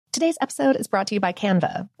Today's episode is brought to you by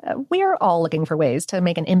Canva. We're all looking for ways to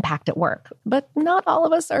make an impact at work, but not all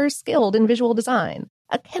of us are skilled in visual design.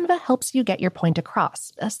 Canva helps you get your point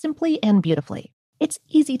across, simply and beautifully. It's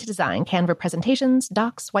easy to design Canva presentations,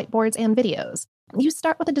 docs, whiteboards, and videos. You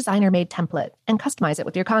start with a designer-made template and customize it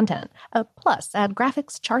with your content. Plus, add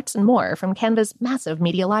graphics, charts, and more from Canva's massive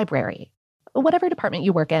media library. Whatever department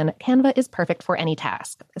you work in, Canva is perfect for any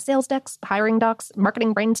task. Sales decks, hiring docs,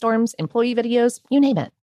 marketing brainstorms, employee videos, you name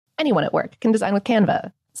it. Anyone at work can design with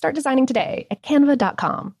Canva. Start designing today at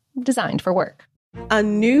canva.com. Designed for work. A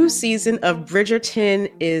new season of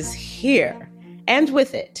Bridgerton is here. And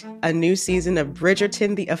with it, a new season of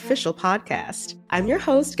Bridgerton, the official podcast. I'm your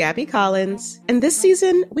host, Gabby Collins, and this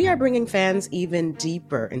season, we are bringing fans even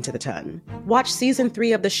deeper into the ton. Watch season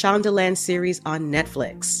 3 of the Shondaland series on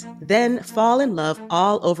Netflix. Then fall in love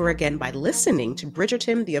all over again by listening to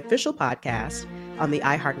Bridgerton, the official podcast, on the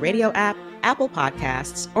iHeartRadio app, Apple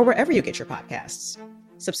Podcasts, or wherever you get your podcasts.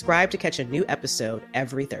 Subscribe to catch a new episode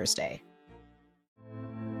every Thursday.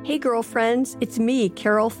 Hey girlfriends, it's me,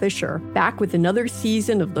 Carol Fisher, back with another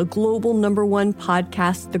season of the global #1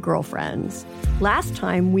 podcast, The Girlfriends. Last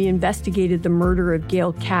time, we investigated the murder of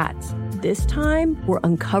Gail Katz. This time, we're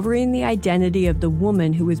uncovering the identity of the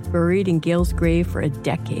woman who was buried in Gail's grave for a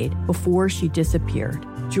decade before she disappeared.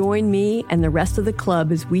 Join me and the rest of the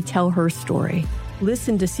club as we tell her story.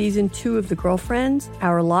 Listen to Season 2 of The Girlfriends,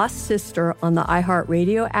 Our Lost Sister on the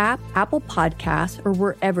iHeartRadio app, Apple Podcasts, or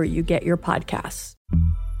wherever you get your podcasts.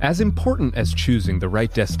 As important as choosing the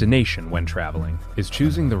right destination when traveling is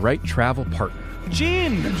choosing the right travel partner.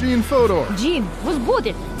 Gene Fodor. Gene, was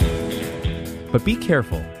good. But be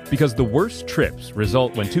careful, because the worst trips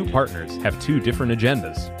result when two partners have two different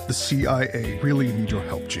agendas. The CIA really need your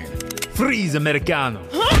help, Gene. Freeze, Americano.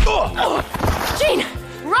 Gene,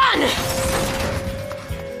 run!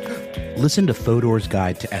 Listen to Fodor's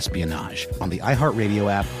Guide to Espionage on the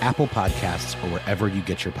iHeartRadio app, Apple Podcasts, or wherever you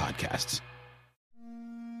get your podcasts.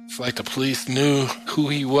 It's like the police knew who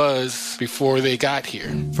he was before they got here.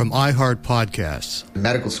 From iHeart Podcasts. The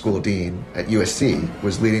medical school dean at USC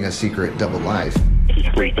was leading a secret double life. He's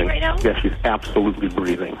breathing right now? Yes, he's absolutely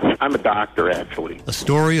breathing. I'm a doctor, actually. A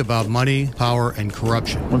story about money, power, and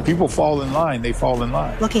corruption. When people fall in line, they fall in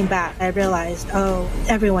line. Looking back, I realized,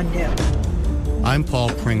 everyone knew. I'm Paul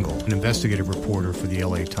Pringle, an investigative reporter for the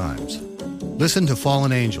LA Times. Listen to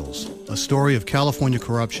Fallen Angels, a story of California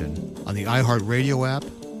corruption on the iHeartRadio app,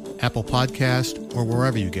 Apple Podcast, or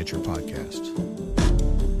wherever you get your podcasts.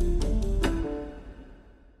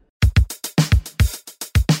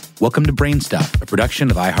 Welcome to Brain Stuff, a production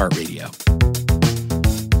of iHeartRadio.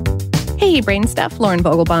 Hey, Brain Stuff, Lauren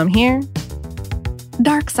Vogelbaum here.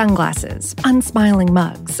 Dark sunglasses, unsmiling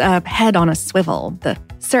mugs, a head on a swivel, the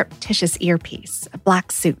surreptitious earpiece, a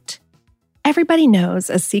black suit. Everybody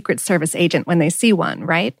knows a Secret Service agent when they see one,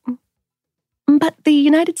 right? But the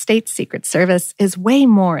United States Secret Service is way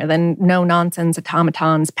more than no-nonsense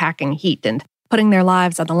automatons packing heat and putting their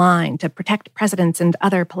lives on the line to protect presidents and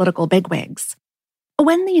other political bigwigs.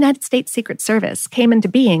 When the United States Secret Service came into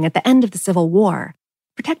being at the end of the Civil War,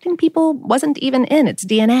 protecting people wasn't even in its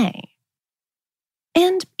DNA.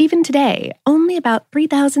 And even today, only about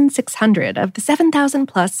 3,600 of the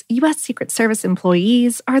 7,000-plus U.S. Secret Service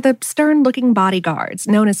employees are the stern-looking bodyguards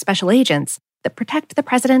known as special agents that protect the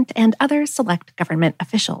president and other select government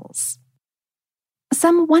officials.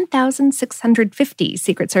 Some 1,650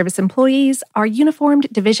 Secret Service employees are uniformed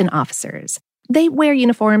division officers. They wear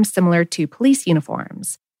uniforms similar to police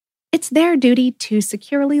uniforms. It's their duty to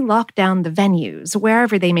securely lock down the venues,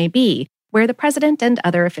 wherever they may be, where the president and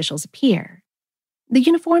other officials appear. The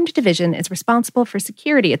uniformed division is responsible for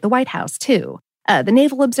security at the White House, too, the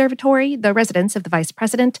Naval Observatory, the residence of the Vice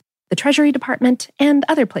President, the Treasury Department, and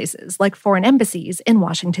other places like foreign embassies in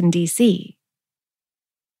Washington, D.C.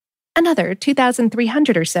 Another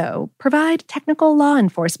 2,300 or so provide technical law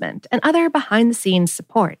enforcement and other behind-the-scenes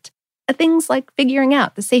support. Things like figuring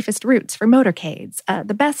out the safest routes for motorcades,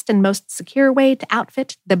 the best and most secure way to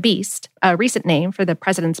outfit the Beast, a recent name for the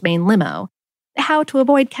president's main limo, how to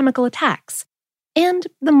avoid chemical attacks, and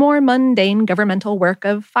the more mundane governmental work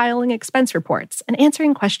of filing expense reports and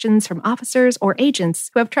answering questions from officers or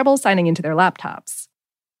agents who have trouble signing into their laptops.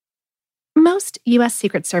 Most U.S.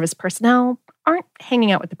 Secret Service personnel aren't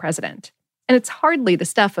hanging out with the president, and it's hardly the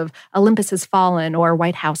stuff of Olympus Has Fallen or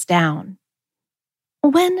White House Down.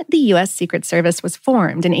 When the U.S. Secret Service was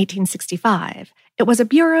formed in 1865, it was a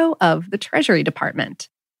bureau of the Treasury Department.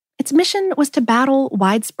 Its mission was to battle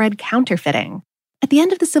widespread counterfeiting. At the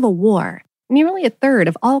end of the Civil War, nearly a third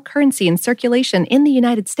of all currency in circulation in the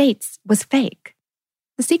United States was fake.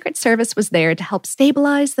 The Secret Service was there to help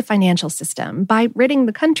stabilize the financial system by ridding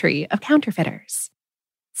the country of counterfeiters.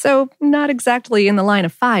 So, not exactly in the line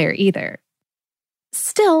of fire either.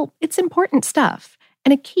 Still, it's important stuff,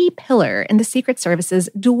 and a key pillar in the Secret Service's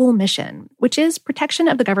dual mission, which is protection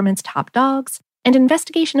of the government's top dogs and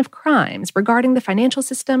investigation of crimes regarding the financial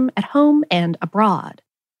system at home and abroad.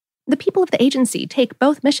 The people of the agency take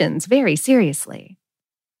both missions very seriously.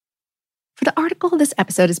 For the article this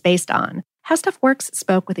episode is based on, How Stuff Works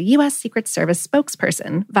spoke with a U.S. Secret Service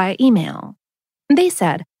spokesperson via email. They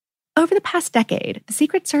said, over the past decade, the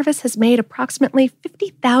Secret Service has made approximately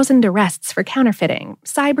 50,000 arrests for counterfeiting,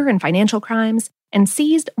 cyber and financial crimes, and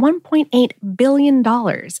seized $1.8 billion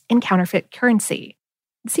in counterfeit currency.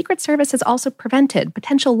 The Secret Service has also prevented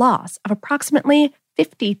potential loss of approximately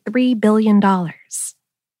 $53 billion.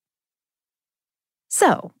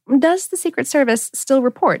 So, does the Secret Service still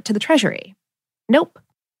report to the Treasury? Nope.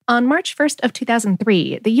 On March 1st of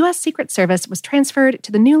 2003, the U.S. Secret Service was transferred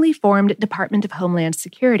to the newly formed Department of Homeland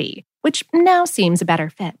Security, which now seems a better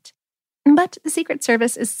fit. But the Secret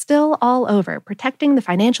Service is still all over protecting the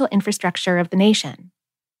financial infrastructure of the nation.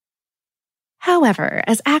 However,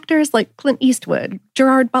 as actors like Clint Eastwood,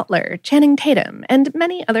 Gerard Butler, Channing Tatum, and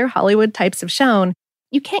many other Hollywood types have shown,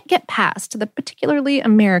 you can't get past the particularly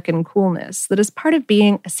American coolness that is part of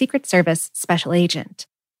being a Secret Service special agent.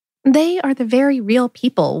 They are the very real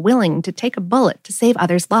people willing to take a bullet to save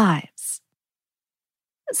others' lives.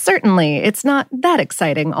 Certainly, it's not that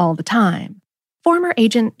exciting all the time. Former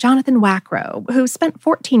agent Jonathan Wackrow, who spent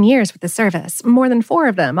 14 years with the service, more than 4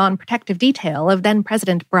 of them on protective detail of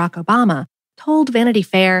then-President Barack Obama, told Vanity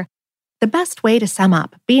Fair, "The best way to sum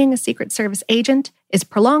up being a Secret Service agent is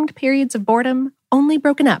prolonged periods of boredom, only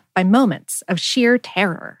broken up by moments of sheer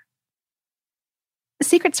terror."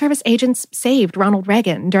 Secret Service agents saved Ronald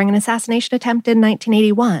Reagan during an assassination attempt in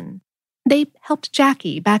 1981. They helped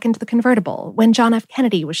Jackie back into the convertible when John F.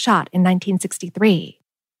 Kennedy was shot in 1963.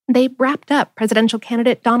 They wrapped up presidential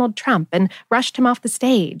candidate Donald Trump and rushed him off the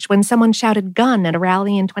stage when someone shouted "gun" at a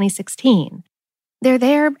rally in 2016. They're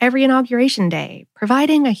there every inauguration day,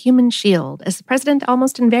 providing a human shield as the president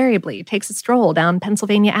almost invariably takes a stroll down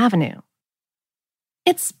Pennsylvania Avenue.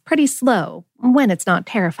 It's pretty slow when it's not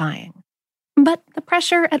terrifying. But the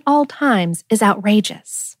pressure at all times is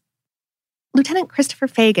outrageous. Lieutenant Christopher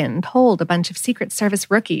Fagan told a bunch of Secret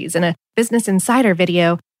Service rookies in a Business Insider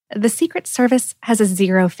video, the Secret Service has a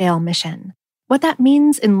zero-fail mission. What that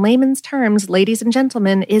means in layman's terms, ladies and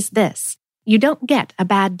gentlemen, is this. You don't get a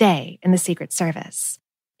bad day in the Secret Service.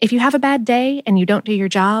 If you have a bad day and you don't do your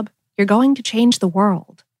job, you're going to change the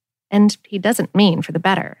world. And he doesn't mean for the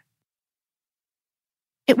better.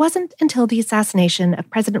 It wasn't until the assassination of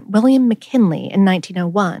President William McKinley in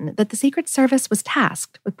 1901 that the Secret Service was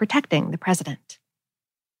tasked with protecting the president.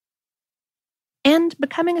 And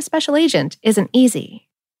becoming a special agent isn't easy.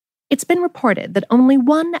 It's been reported that only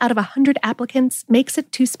 1 out of 100 applicants makes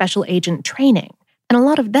it to special agent training, and a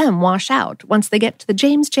lot of them wash out once they get to the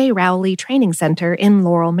James J. Rowley Training Center in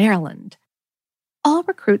Laurel, Maryland. All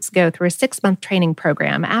recruits go through a 6-month training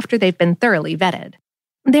program after they've been thoroughly vetted.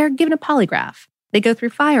 They're given a polygraph. They go through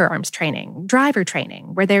firearms training, driver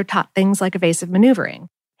training, where they're taught things like evasive maneuvering,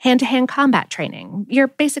 hand-to-hand combat training, your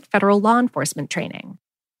basic federal law enforcement training.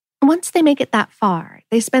 Once they make it that far,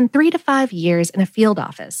 they spend 3 to 5 years in a field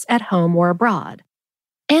office, at home or abroad.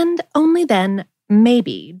 And only then,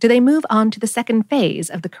 maybe, do they move on to the second phase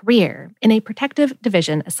of the career in a Protective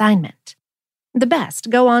Division assignment. The best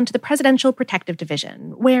go on to the Presidential Protective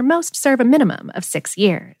Division, where most serve a minimum of 6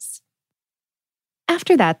 years.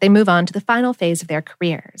 After that, they move on to the final phase of their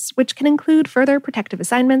careers, which can include further protective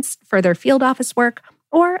assignments, further field office work,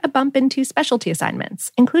 or a bump into specialty assignments,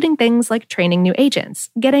 including things like training new agents,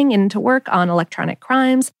 getting into work on electronic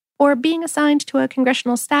crimes, or being assigned to a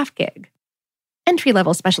congressional staff gig.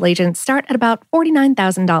 Entry-level special agents start at about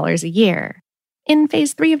 $49,000 a year. In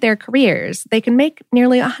Phase 3 of their careers, they can make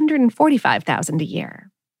nearly $145,000 a year.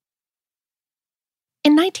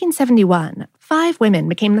 In 1971, 5 women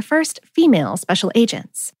became the first female special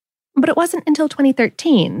agents. But it wasn't until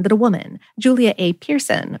 2013 that a woman, Julia A.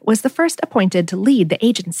 Pearson, was the first appointed to lead the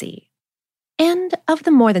agency. And of the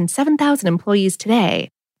more than 7,000 employees today,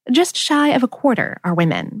 just shy of a quarter are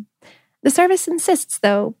women. The service insists,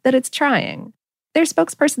 though, that it's trying. Their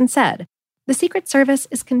spokesperson said, "The Secret Service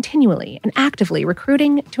is continually and actively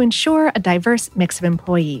recruiting to ensure a diverse mix of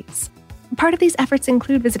employees. Part of these efforts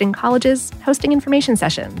include visiting colleges, hosting information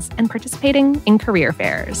sessions, and participating in career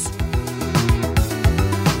fairs."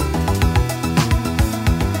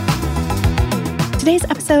 Today's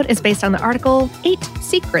episode is based on the article 8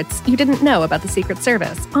 Secrets You Didn't Know About the Secret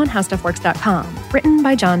Service on HowStuffWorks.com, written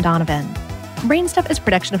by John Donovan. Brainstuff is a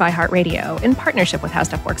production of iHeartRadio in partnership with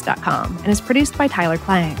HowStuffWorks.com and is produced by Tyler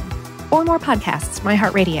Klang. For more podcasts from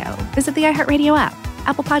iHeartRadio, visit the iHeartRadio app,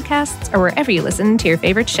 Apple Podcasts, or wherever you listen to your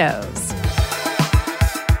favorite shows.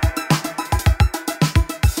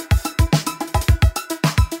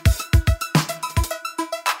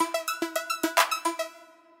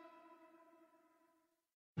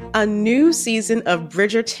 A new season of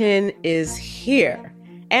Bridgerton is here.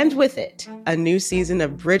 And with it, a new season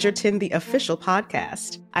of Bridgerton, the official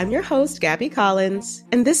podcast. I'm your host, Gabby Collins,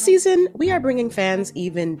 and this season, we are bringing fans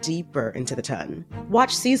even deeper into the ton.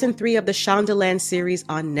 Watch season 3 of the Shondaland series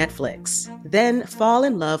on Netflix. Then fall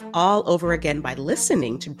in love all over again by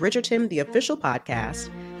listening to Bridgerton, the official podcast,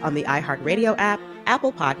 on the iHeartRadio app,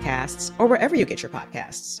 Apple Podcasts, or wherever you get your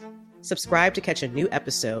podcasts. Subscribe to catch a new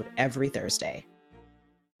episode every Thursday.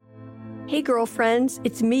 Hey girlfriends,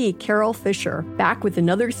 it's me, Carol Fisher, back with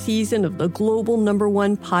another season of the global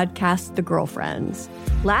 #1 podcast, The Girlfriends.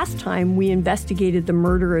 Last time, we investigated the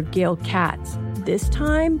murder of Gail Katz. This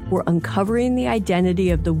time, we're uncovering the identity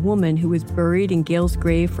of the woman who was buried in Gail's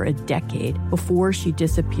grave for a decade before she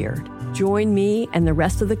disappeared. Join me and the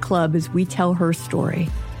rest of the club as we tell her story.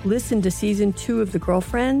 Listen to Season 2 of The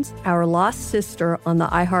Girlfriends, Our Lost Sister on the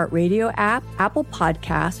iHeartRadio app, Apple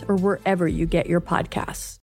Podcasts, or wherever you get your podcasts.